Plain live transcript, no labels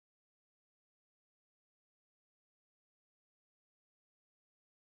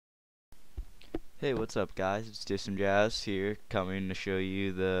Hey, what's up guys? It's Dism Jazz here, coming to show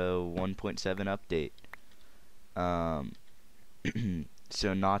you the 1.7 update. Um,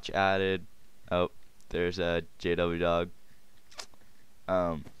 so Notch added, oh, there's a JW dog.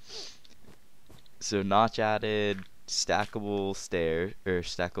 Um, so Notch added stackable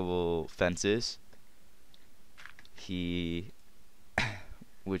stackable fences. He,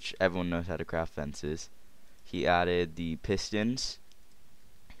 which everyone knows how to craft fences. He added the pistons,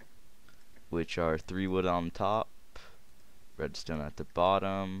 which are 3 wood on the top, redstone at the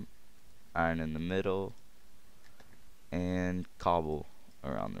bottom, iron in the middle, and cobble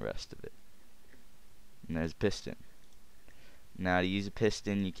around the rest of it. And there's a piston. Now to use a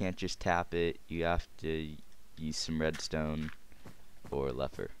piston, you can't just tap it, you have to use some redstone or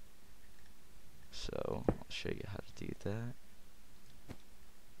leather. So I'll show you how to do that.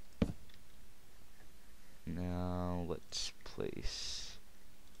 Now let's place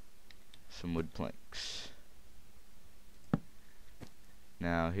some wood planks.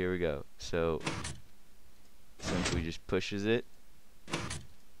 Now here we go. So essentially just pushes it.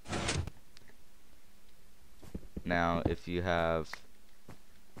 Now if you have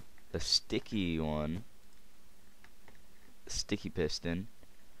a sticky piston,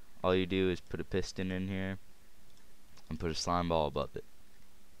 all you do is put a piston in here and put a slime ball above it.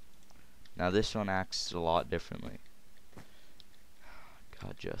 Now this one acts a lot differently.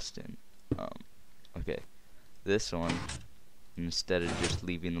 God, Justin. Okay. This one, instead of just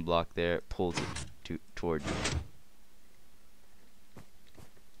leaving the block there, it pulls it towards you.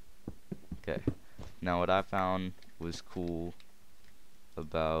 Okay. Now what I found was cool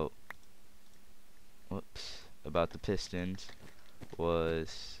about the pistons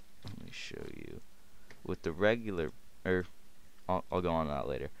was, let me show you, with the regular, I'll go on that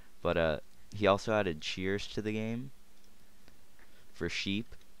later, but he also added shears to the game for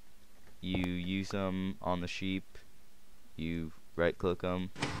sheep. You use them on the sheep, you right click them,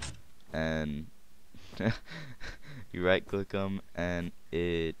 and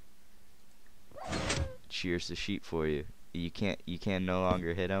it shears the sheep for you. You can no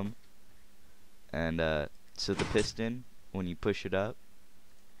longer hit them, and so the piston, when you push it up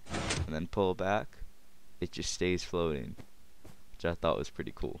and then pull it back, it just stays floating, which I thought was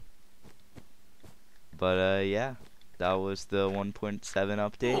pretty cool. But yeah, that was the 1.7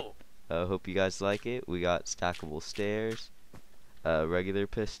 update. Hope you guys like it. We got stackable stairs, regular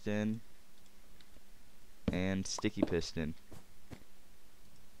piston, and sticky piston.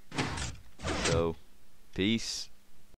 So peace.